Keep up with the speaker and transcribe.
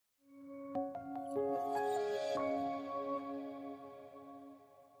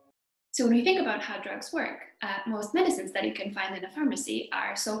So when we think about how drugs work, most medicines that you can find in a pharmacy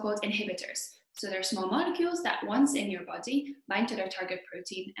are so-called inhibitors. So they're small molecules that once in your body bind to their target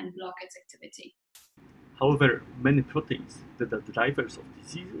protein and block its activity. However, many proteins that are drivers of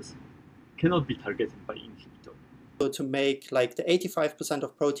diseases cannot be targeted by inhibitor. So to make like the 85%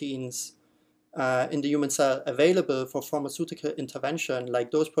 of proteins in the human cell available for pharmaceutical intervention,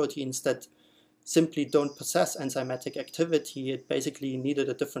 like those proteins that simply don't possess enzymatic activity, it basically needed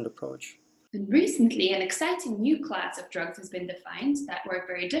a different approach. And recently, an exciting new class of drugs has been defined that work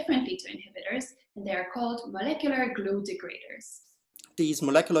very differently to inhibitors, and they are called molecular glue degraders. These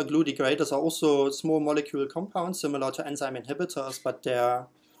molecular glue degraders are also small molecule compounds similar to enzyme inhibitors, but their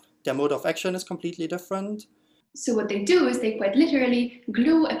mode of action is completely different. So what they do is they quite literally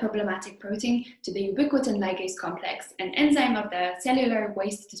glue a problematic protein to the ubiquitin ligase complex, an enzyme of the cellular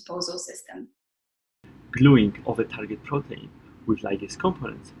waste disposal system. Gluing of a target protein with ligase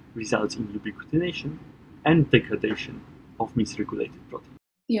components results in ubiquitination and degradation of misregulated protein.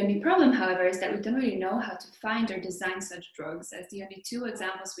 The only problem, however, is that we don't really know how to find or design such drugs, as the only two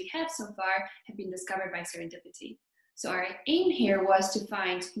examples we have so far have been discovered by serendipity. So our aim here was to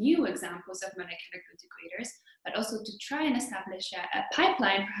find new examples of molecular glue degraders, but also to try and establish a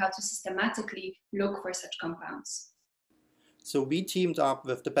pipeline for how to systematically look for such compounds. So we teamed up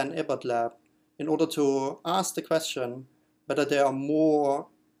with the Ebert Lab in order to ask the question whether there are more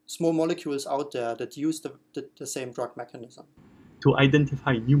small molecules out there that use the same drug mechanism. To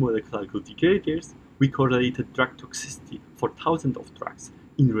identify new molecular glue degraders, we correlated drug toxicity for thousands of drugs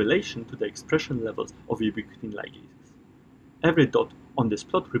in relation to the expression levels of ubiquitin ligases. Every dot on this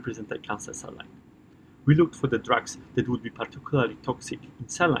plot represents a cancer cell line. We looked for the drugs that would be particularly toxic in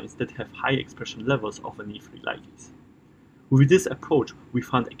cell lines that have high expression levels of an E3 ligase. With this approach, we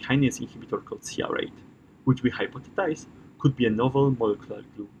found a kinase inhibitor called CR8, which we hypothesized could be a novel molecular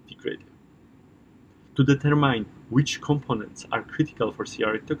glue degrader. To determine which components are critical for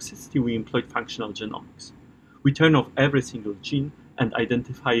CR8 toxicity, we employed functional genomics. We turn off every single gene and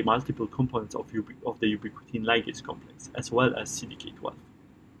identify multiple components of the ubiquitin ligase complex, as well as CDK12.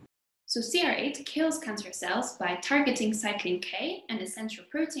 So CR8 kills cancer cells by targeting cyclin K, an essential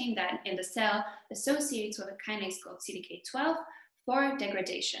protein that in the cell associates with a kinase called CDK12 for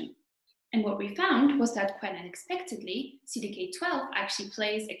degradation. And what we found was that quite unexpectedly, CDK12 actually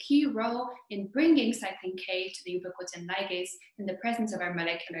plays a key role in bringing cyclin K to the ubiquitin ligase in the presence of our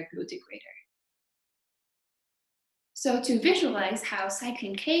molecular glue degrader. So to visualize how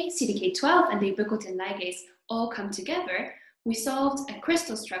cyclin K, CDK12, and the ubiquitin ligase all come together, we solved a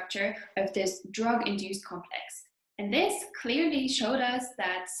crystal structure of this drug-induced complex. And this clearly showed us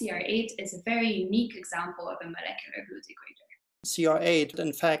that CR8 is a very unique example of a molecular glue degrader. CR8,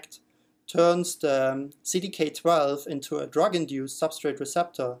 in fact, turns the CDK12 into a drug-induced substrate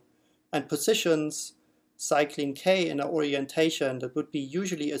receptor and positions cyclin K in an orientation that would be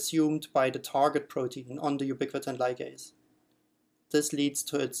usually assumed by the target protein on the ubiquitin ligase. This leads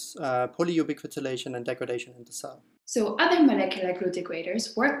to its polyubiquitination and degradation in the cell. So other molecular glue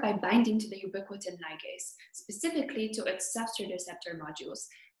degraders work by binding to the ubiquitin ligase, specifically to its substrate receptor modules,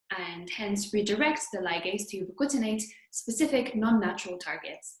 and hence redirect the ligase to ubiquitinate specific non-natural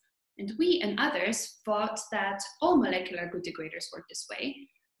targets. And we and others thought that all molecular glue degraders work this way,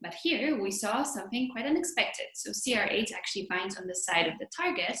 but here we saw something quite unexpected. So CR8 actually binds on the side of the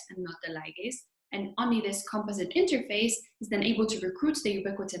target and not the ligase, and only this composite interface is then able to recruit the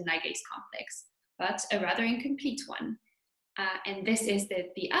ubiquitin ligase complex, but a rather incomplete one. And this is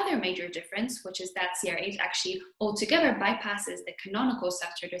the other major difference, which is that CR8 actually altogether bypasses the canonical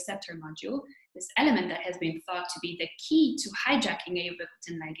substrate receptor module, this element that has been thought to be the key to hijacking a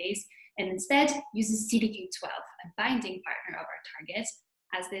ubiquitin ligase, and instead uses CDK12, a binding partner of our target,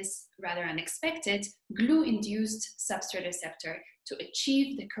 as this rather unexpected glue-induced substrate receptor to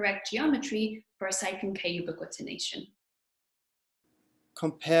achieve the correct geometry for cyclin K ubiquitination.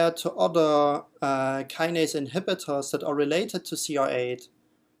 Compared to other kinase inhibitors that are related to CR8,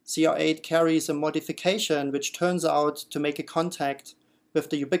 CR8 carries a modification which turns out to make a contact with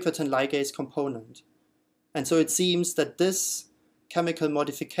the ubiquitin ligase component. And so it seems that this chemical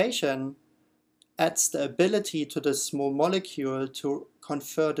modification adds the ability to this small molecule to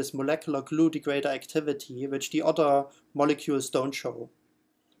confer this molecular glue degrader activity, which the other molecules don't show.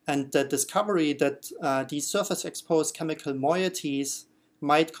 And the discovery that these surface-exposed chemical moieties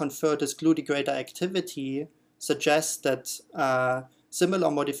might confer this glue degrader activity suggests that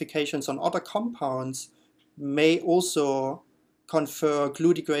similar modifications on other compounds may also confer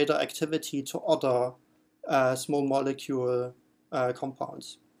glue degrader activity to other small molecule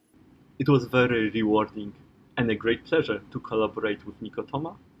compounds. It was very rewarding and a great pleasure to collaborate with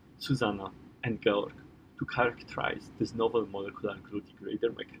Thomä, Zuzanna, and Georg to characterize this novel molecular glue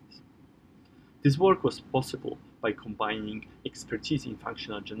degrader mechanism. This work was possible by combining expertise in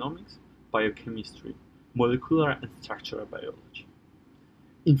functional genomics, biochemistry, molecular and structural biology.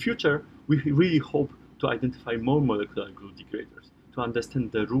 In future, we really hope to identify more molecular glue degraders to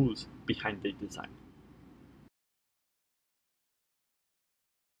understand the rules behind their design.